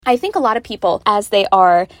I think a lot of people, as they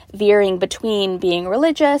are veering between being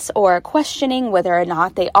religious or questioning whether or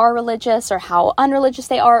not they are religious or how unreligious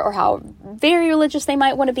they are or how very religious they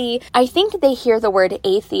might want to be, I think they hear the word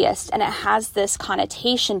atheist and it has this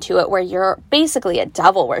connotation to it where you're basically a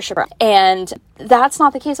devil worshiper. And that's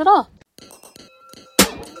not the case at all.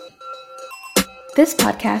 This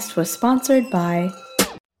podcast was sponsored by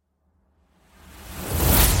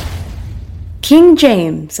King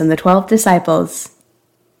James and the 12 Disciples.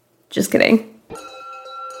 Just kidding.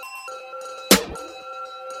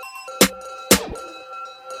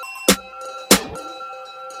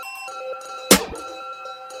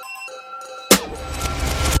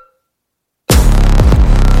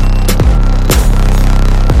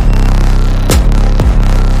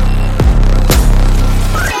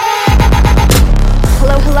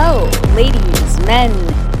 Hello, ladies, men,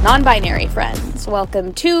 non-binary friends.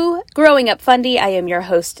 Welcome to Growing Up Fundie. I am your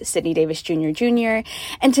host, Sydney Davis Jr.,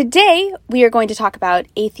 and today we are going to talk about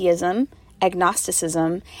atheism,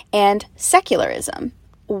 agnosticism, and secularism.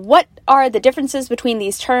 What are the differences between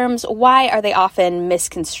these terms? Why are they often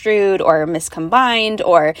misconstrued or miscombined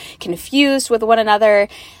or confused with one another?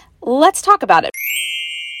 Let's talk about it.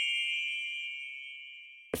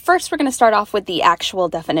 First, we're going to start off with the actual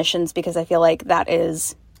definitions because I feel like that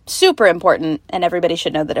is super important and everybody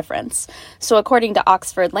should know the difference. So according to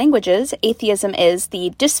Oxford Languages, atheism is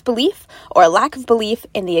the disbelief or lack of belief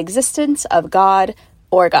in the existence of God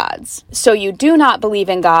or gods. So you do not believe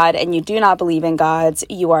in God and you do not believe in gods,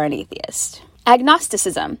 you are an atheist.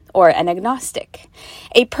 Agnosticism or an agnostic,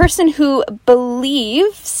 a person who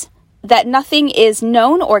believes that nothing is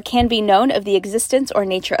known or can be known of the existence or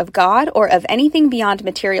nature of God or of anything beyond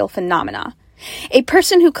material phenomena. A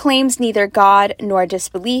person who claims neither God nor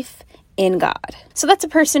disbelief in God. So that's a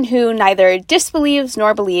person who neither disbelieves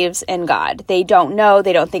nor believes in God. They don't know,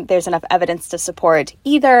 they don't think there's enough evidence to support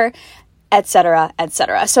either, etc.,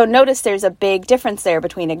 etc. So notice there's a big difference there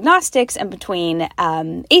between agnostics and between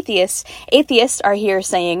atheists. Atheists are here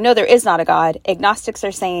saying, no, there is not a God. Agnostics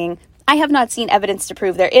are saying, I have not seen evidence to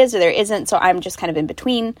prove there is or there isn't, so I'm just kind of in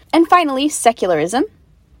between. And finally, secularism,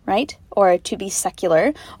 right? Or to be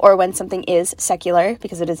secular, or when something is secular,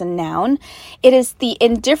 because it is a noun. It is the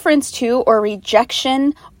indifference to or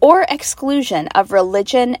rejection or exclusion of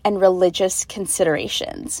religion and religious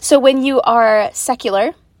considerations. So when you are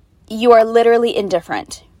secular, you are literally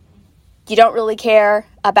indifferent. You don't really care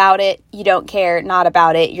about it. You don't care not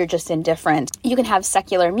about it. You're just indifferent. You can have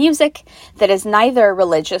secular music that is neither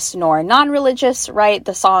religious nor non-religious, right?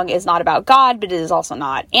 The song is not about God, but it is also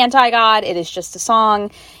not anti-God. It is just a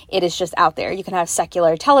song. It is just out there. You can have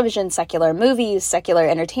secular television, secular movies, secular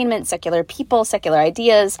entertainment, secular people, secular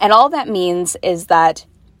ideas. And all that means is that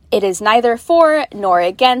it is neither for nor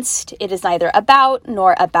against. It is neither about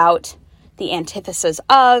nor about the antithesis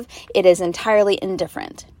of. It is entirely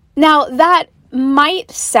indifferent. Now, that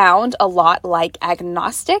might sound a lot like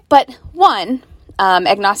agnostic, but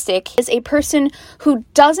agnostic is a person who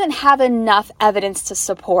doesn't have enough evidence to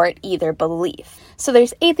support either belief. So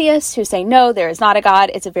there's atheists who say, no, there is not a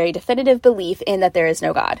God. It's a very definitive belief in that there is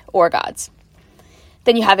no God or gods.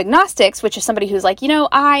 Then you have agnostics, which is somebody who's like,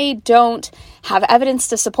 I don't have evidence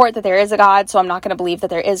to support that there is a God, so I'm not going to believe that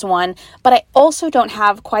there is one. But I also don't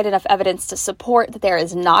have quite enough evidence to support that there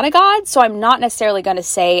is not a God, so I'm not necessarily going to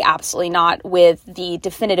say absolutely not with the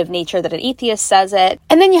definitive nature that an atheist says it.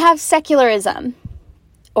 And then you have secularism,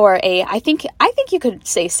 or I think you could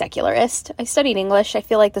say secularist. I studied English. I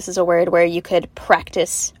feel like this is a word where you could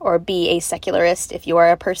practice or be a secularist if you are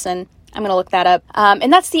a person. I'm going to look that up.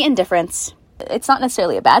 And that's the indifference. It's not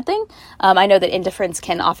necessarily a bad thing. I know that indifference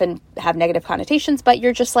can often have negative connotations, but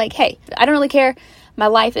you're just like, hey, I don't really care. My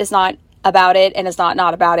life is not about it and it's not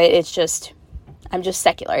about it. It's just, I'm just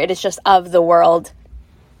secular. It is just of the world,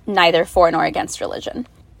 neither for nor against religion.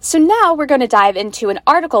 So now we're going to dive into an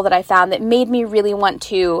article that I found that made me really want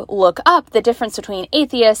to look up the difference between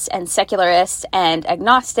atheists and secularists and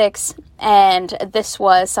agnostics. And this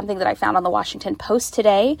was something that I found on the Washington Post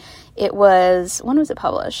today. When was it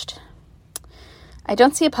published? I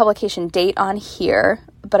don't see a publication date on here,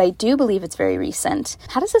 but I do believe it's very recent.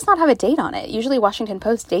 How does this not have a date on it? Usually Washington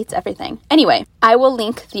Post dates everything. Anyway, I will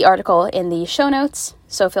link the article in the show notes,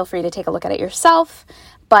 so feel free to take a look at it yourself.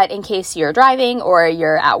 But in case you're driving or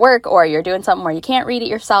you're at work or you're doing something where you can't read it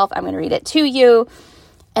yourself, I'm going to read it to you.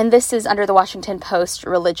 And this is under the Washington Post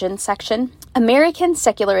religion section. American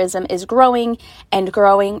secularism is growing and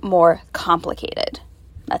growing more complicated.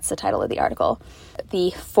 That's the title of the article.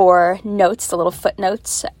 The 4 notes, the little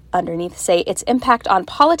footnotes underneath say, its impact on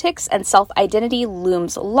politics and self-identity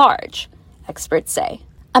looms large, experts say.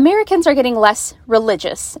 Americans are getting less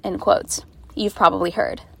religious, in quotes. You've probably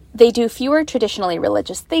heard. They do fewer traditionally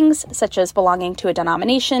religious things, such as belonging to a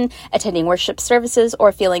denomination, attending worship services,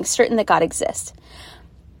 or feeling certain that God exists.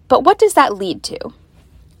 But what does that lead to?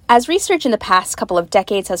 As research in the past couple of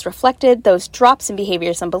decades has reflected those drops in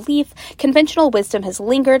behaviors and belief, conventional wisdom has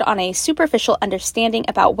lingered on a superficial understanding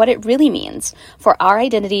about what it really means for our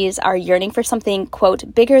identities, our yearning for something,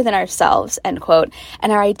 quote, bigger than ourselves, end quote,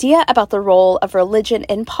 and our idea about the role of religion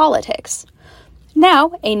in politics.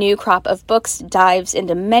 Now, a new crop of books dives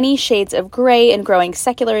into many shades of gray in growing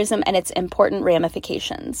secularism and its important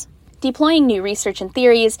ramifications. Deploying new research and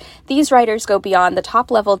theories, these writers go beyond the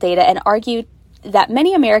top-level data and argue that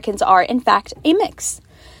many Americans are, in fact, a mix.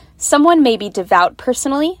 Someone may be devout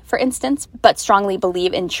personally, for instance, but strongly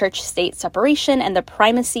believe in church-state separation and the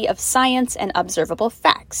primacy of science and observable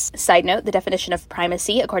facts. Side note, the definition of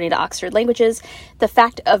primacy, according to Oxford Languages, the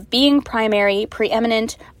fact of being primary,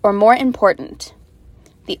 preeminent, or more important.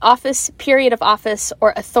 The office, period of office,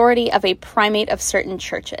 or authority of a primate of certain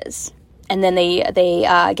churches. And then they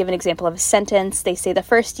give an example of a sentence. They say the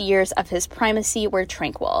first years of his primacy were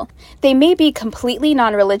tranquil. They may be completely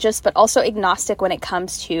non-religious, but also agnostic when it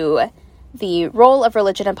comes to the role of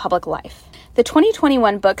religion in public life. The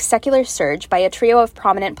 2021 book Secular Surge by a trio of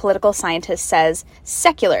prominent political scientists says,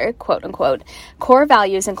 secular, quote-unquote, core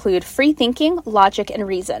values include free thinking, logic, and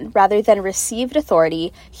reason, rather than received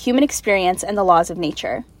authority, human experience, and the laws of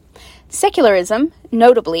nature. Secularism,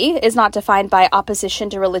 notably, is not defined by opposition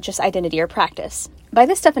to religious identity or practice. By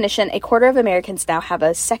this definition, a quarter of Americans now have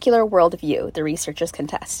a secular worldview, the researchers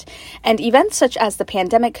contest, and events such as the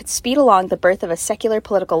pandemic could speed along the birth of a secular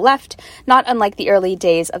political left, not unlike the early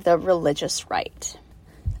days of the religious right.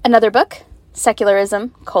 Another book,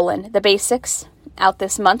 Secularism, The Basics, out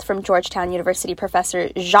this month from Georgetown University professor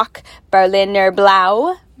Jacques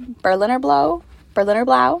Berliner-Blau,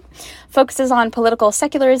 focuses on political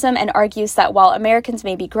secularism and argues that while Americans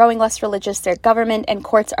may be growing less religious, their government and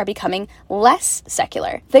courts are becoming less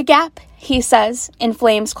secular. The gap, he says,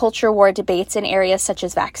 inflames culture war debates in areas such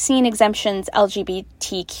as vaccine exemptions,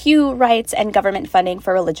 LGBTQ rights, and government funding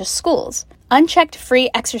for religious schools. Unchecked free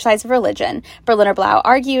exercise of religion, Berliner-Blau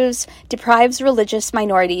argues, deprives religious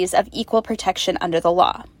minorities of equal protection under the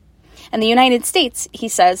law. And the United States, he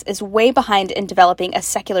says, is way behind in developing a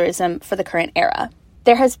secularism for the current era.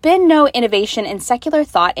 There has been no innovation in secular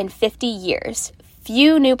thought in 50 years.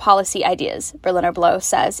 Few new policy ideas, Berliner-Blau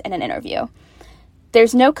says in an interview.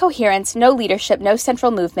 There's no coherence, no leadership, no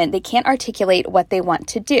central movement. They can't articulate what they want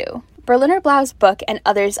to do. Berliner-Blau's book and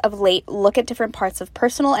others of late look at different parts of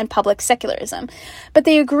personal and public secularism, but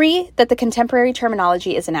they agree that the contemporary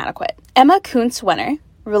terminology is inadequate. Emma Kuntz-Wenner,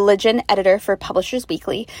 religion editor for Publishers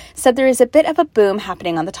Weekly, said there is a bit of a boom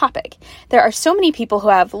happening on the topic. There are so many people who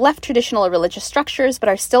have left traditional religious structures but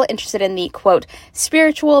are still interested in the, quote,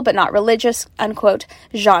 spiritual but not religious, unquote,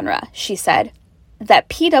 genre, she said, that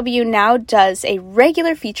PW now does a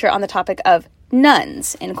regular feature on the topic of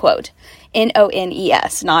nuns, end quote,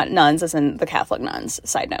 N-O-N-E-S, not nuns as in the Catholic nuns.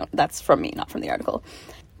 Side note, that's from me, not from the article.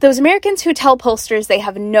 Those Americans who tell pollsters they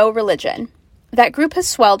have no religion. That group has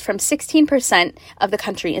swelled from 16% of the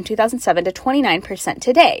country in 2007 to 29%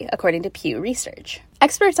 today, according to Pew Research.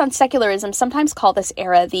 Experts on secularism sometimes call this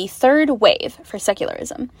era the third wave for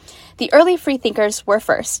secularism. The early freethinkers were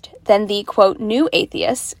first, then the, quote, new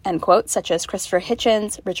atheists, end quote, such as Christopher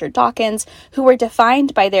Hitchens, Richard Dawkins, who were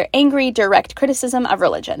defined by their angry, direct criticism of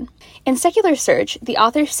religion. In Secular Surge, the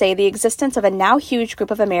authors say the existence of a now huge group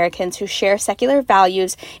of Americans who share secular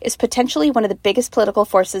values is potentially one of the biggest political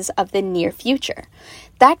forces of the near future.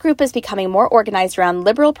 That group is becoming more organized around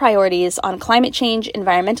liberal priorities on climate change,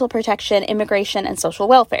 environmental protection, immigration, and social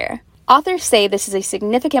welfare. Authors say this is a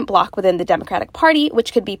significant bloc within the Democratic Party,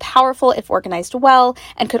 which could be powerful if organized well,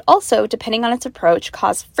 and could also, depending on its approach,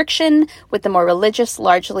 cause friction with the more religious,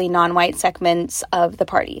 largely non-white segments of the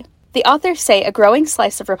party. The authors say a growing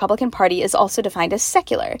slice of Republican Party is also defined as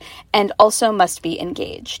secular, and also must be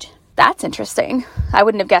engaged. That's interesting. I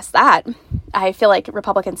wouldn't have guessed that. I feel like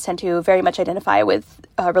Republicans tend to very much identify with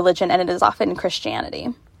religion, and it is often Christianity.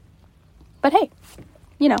 But hey,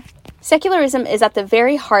 you know, secularism is at the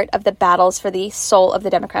very heart of the battles for the soul of the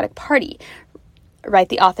Democratic Party, write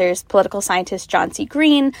the authors, political scientist John C.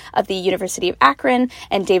 Green of the University of Akron,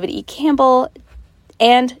 and David E. Campbell,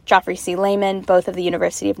 and Geoffrey C. Lehman, both of the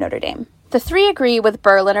University of Notre Dame. The three agree with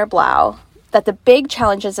Berliner-Blau that the big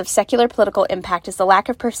challenges of secular political impact is the lack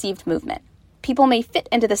of perceived movement. People may fit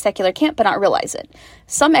into the secular camp but not realize it.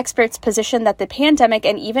 Some experts position that the pandemic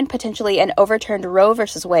and even potentially an overturned Roe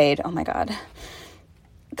versus Wade, oh my god,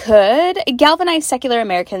 could galvanize secular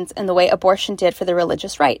Americans in the way abortion did for the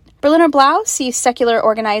religious right. Berliner-Blau sees secular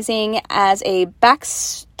organizing as a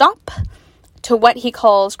backstop to what he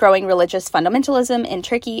calls growing religious fundamentalism in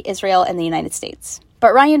Turkey, Israel, and the United States.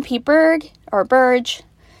 But Ryan P. Burge,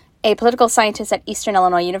 a political scientist at Eastern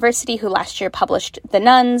Illinois University who last year published The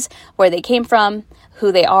Nuns, where they came from,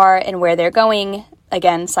 who they are, and where they're going,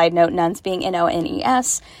 again, side note, nuns being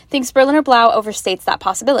N-O-N-E-S, thinks Berliner Blau overstates that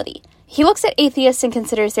possibility. He looks at atheists and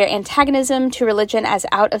considers their antagonism to religion as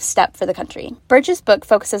out of step for the country. Burge's book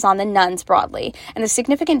focuses on the nuns broadly, and the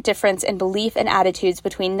significant difference in belief and attitudes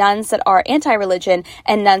between nuns that are anti-religion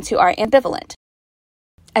and nuns who are ambivalent.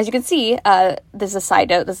 As you can see, this is a side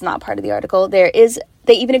note, this is not part of the article,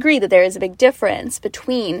 they even agree that there is a big difference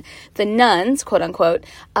between the nuns, quote unquote,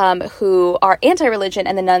 who are anti-religion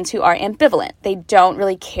and the nuns who are ambivalent. They don't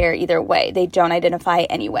really care either way. They don't identify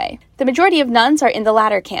any way. The majority of nuns are in the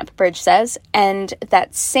latter camp, Burge says, and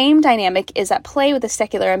that same dynamic is at play with the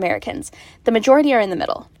secular Americans. The majority are in the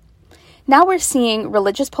middle. Now we're seeing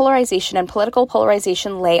religious polarization and political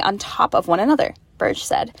polarization lay on top of one another, Burge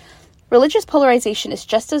said. Religious polarization is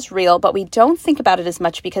just as real, but we don't think about it as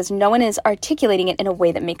much because no one is articulating it in a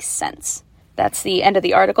way that makes sense. That's the end of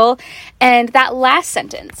the article. And that last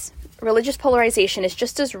sentence, religious polarization is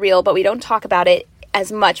just as real, but we don't talk about it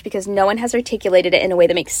as much because no one has articulated it in a way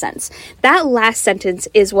that makes sense. That last sentence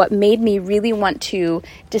is what made me really want to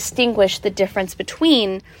distinguish the difference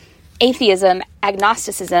between atheism,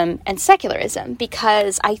 agnosticism, and secularism,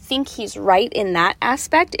 because I think he's right in that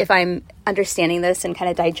aspect, if I'm understanding this and kind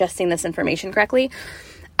of digesting this information correctly.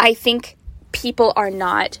 I think people are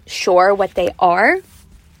not sure what they are.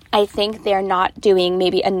 I think they're not doing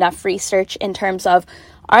maybe enough research in terms of,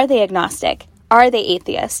 are they agnostic? Are they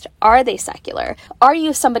atheist? Are they secular? Are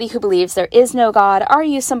you somebody who believes there is no God? Are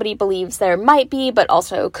you somebody who believes there might be, but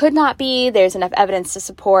also could not be? There's enough evidence to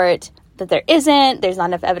support that there isn't, there's not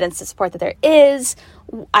enough evidence to support that there is,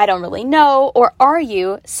 I don't really know. Or are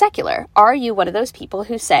you secular? Are you one of those people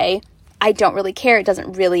who say, I don't really care, it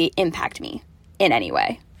doesn't really impact me in any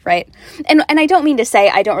way, right? And I don't mean to say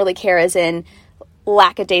I don't really care as in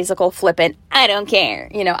lackadaisical, flippant, I don't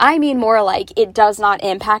care. I mean more like it does not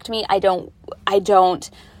impact me. It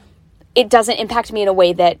doesn't impact me in a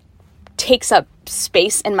way that takes up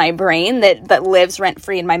space in my brain, that lives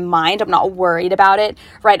rent-free in my mind. I'm not worried about it,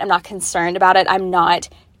 right? I'm not concerned about it.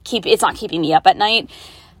 It's not keeping me up at night.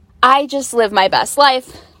 I just live my best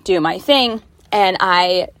life, do my thing, and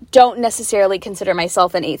I don't necessarily consider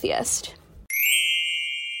myself an atheist.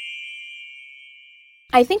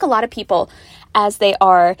 I think a lot of people, as they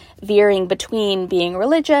are veering between being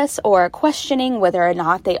religious or questioning whether or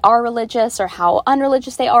not they are religious or how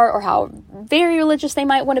unreligious they are or how very religious they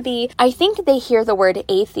might want to be, I think they hear the word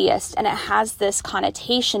atheist and it has this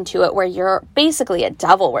connotation to it where you're basically a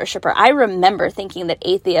devil worshiper. I remember thinking that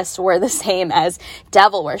atheists were the same as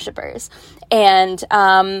devil worshipers, and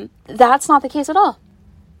that's not the case at all.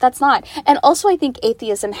 That's not. And also I think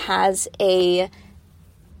atheism has a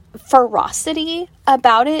ferocity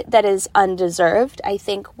about it that is undeserved. I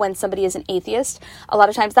think when somebody is an atheist, a lot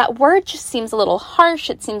of times that word just seems a little harsh.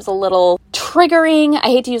 It seems a little triggering. I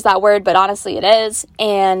hate to use that word, but honestly it is.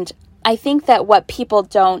 And I think that what people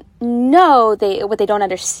don't know, what they don't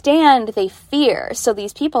understand, they fear. So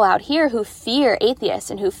these people out here who fear atheists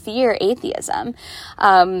and who fear atheism,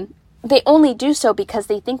 they only do so because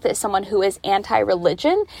they think that someone who is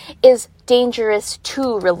anti-religion is dangerous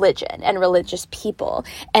to religion and religious people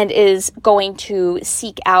and is going to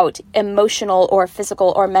seek out emotional or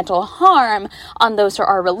physical or mental harm on those who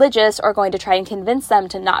are religious, or going to try and convince them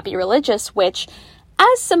to not be religious, which,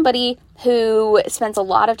 as somebody who spends a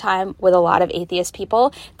lot of time with a lot of atheist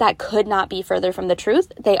people, that could not be further from the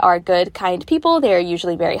truth. They are good, kind people. They are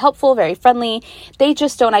usually very helpful, very friendly. They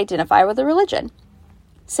just don't identify with a religion.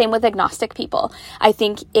 Same with agnostic people. I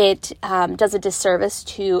think it does a disservice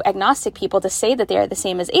to agnostic people to say that they are the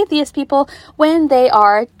same as atheist people when they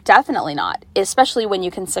are definitely not, especially when you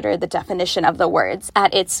consider the definition of the words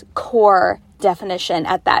at its core definition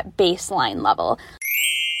at that baseline level.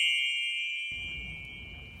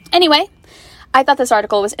 Anyway, I thought this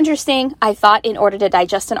article was interesting. I thought in order to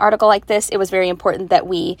digest an article like this, it was very important that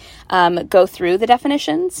we go through the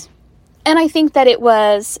definitions. And I think that it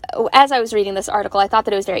was, as I was reading this article, I thought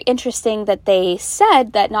that it was very interesting that they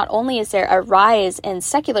said that not only is there a rise in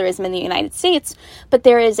secularism in the United States, but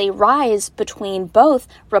there is a rise between both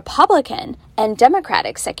Republican and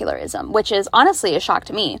Democratic secularism, which is honestly a shock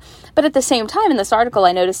to me. But at the same time, in this article,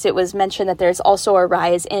 I noticed it was mentioned that there's also a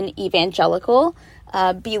rise in evangelical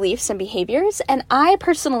beliefs and behaviors. And I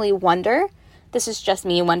personally wonder, this is just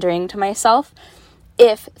me wondering to myself,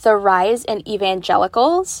 if the rise in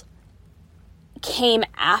evangelicals came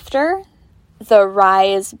after the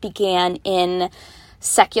rise began in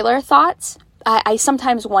secular thoughts, I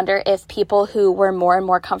sometimes wonder if people who were more and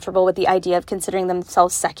more comfortable with the idea of considering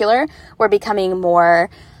themselves secular were becoming more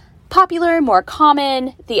popular, more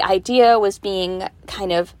common. The idea was being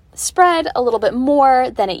kind of spread a little bit more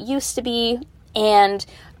than it used to be, and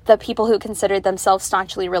the people who considered themselves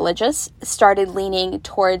staunchly religious started leaning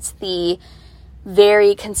towards the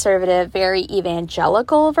very conservative, very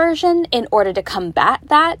evangelical version in order to combat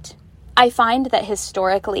that. I find that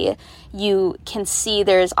historically you can see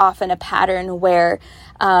there's often a pattern where,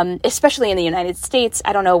 especially in the United States,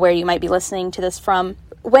 I don't know where you might be listening to this from,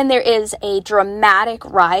 when there is a dramatic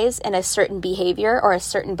rise in a certain behavior or a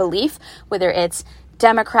certain belief, whether it's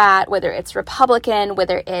Democrat, whether it's Republican,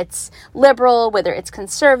 whether it's liberal, whether it's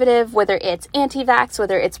conservative, whether it's anti-vax,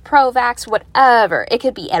 whether it's pro-vax, whatever. It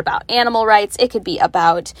could be about animal rights. It could be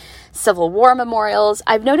about Civil War memorials.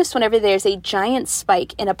 I've noticed whenever there's a giant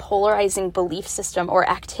spike in a polarizing belief system or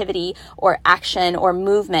activity or action or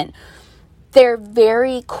movement, there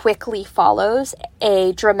very quickly follows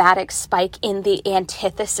a dramatic spike in the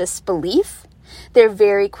antithesis belief. There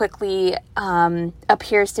very quickly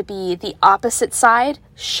appears to be the opposite side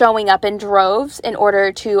showing up in droves in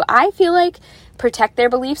order to, I feel like, protect their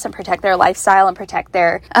beliefs and protect their lifestyle and protect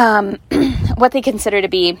their what they consider to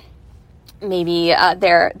be maybe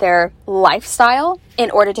their lifestyle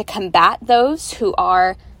in order to combat those who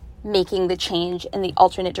are making the change in the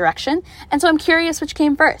alternate direction. And so I'm curious which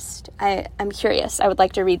came first. I'm curious. I would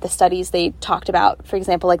like to read the studies they talked about, for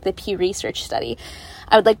example, like the Pew Research study.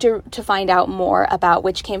 I would like to find out more about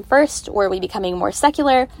which came first. Were we becoming more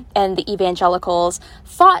secular? And the evangelicals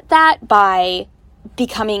fought that by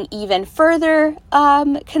becoming even further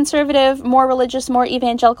conservative, more religious, more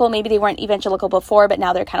evangelical. Maybe they weren't evangelical before, but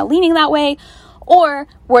now they're kind of leaning that way. Or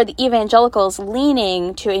were the evangelicals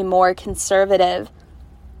leaning to a more conservative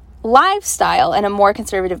lifestyle and a more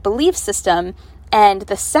conservative belief system, and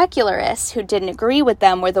the secularists who didn't agree with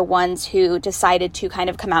them were the ones who decided to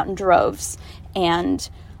kind of come out in droves and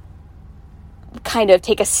kind of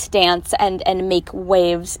take a stance and make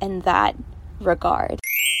waves in that regard.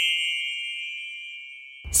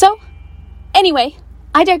 So, anyway,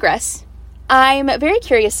 I digress. I'm very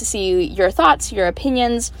curious to see your thoughts, your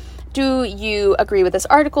opinions. Do you agree with this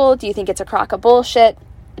article? Do you think it's a crock of bullshit?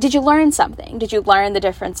 Did you learn something? Did you learn the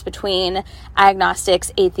difference between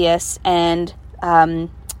agnostics, atheists, and I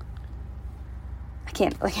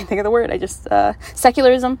can't think of the word.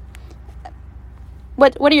 Secularism.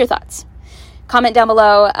 What are your thoughts? Comment down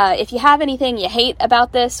below if you have anything you hate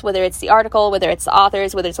about this, whether it's the article, whether it's the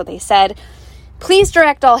authors, whether it's what they said. Please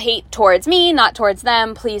direct all hate towards me, not towards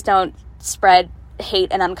them. Please don't spread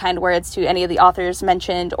hate and unkind words to any of the authors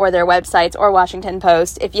mentioned or their websites or Washington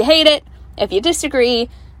Post. If you hate it, if you disagree,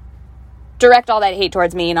 direct all that hate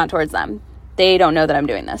towards me, not towards them. They don't know that I'm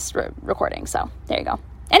doing this recording, so there you go.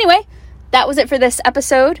 Anyway, that was it for this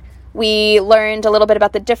episode. We learned a little bit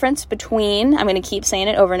about the difference between, I'm going to keep saying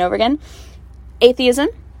it over and over again, atheism,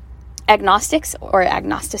 agnostics or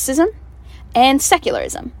agnosticism, and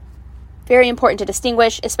secularism. Very important to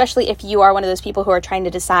distinguish, especially if you are one of those people who are trying to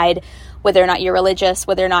decide whether or not you're religious,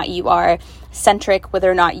 whether or not you are centric, whether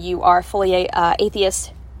or not you are fully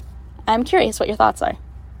atheist. I'm curious what your thoughts are.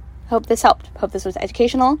 Hope this helped. Hope this was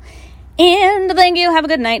educational. And thank you. Have a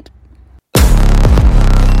good night.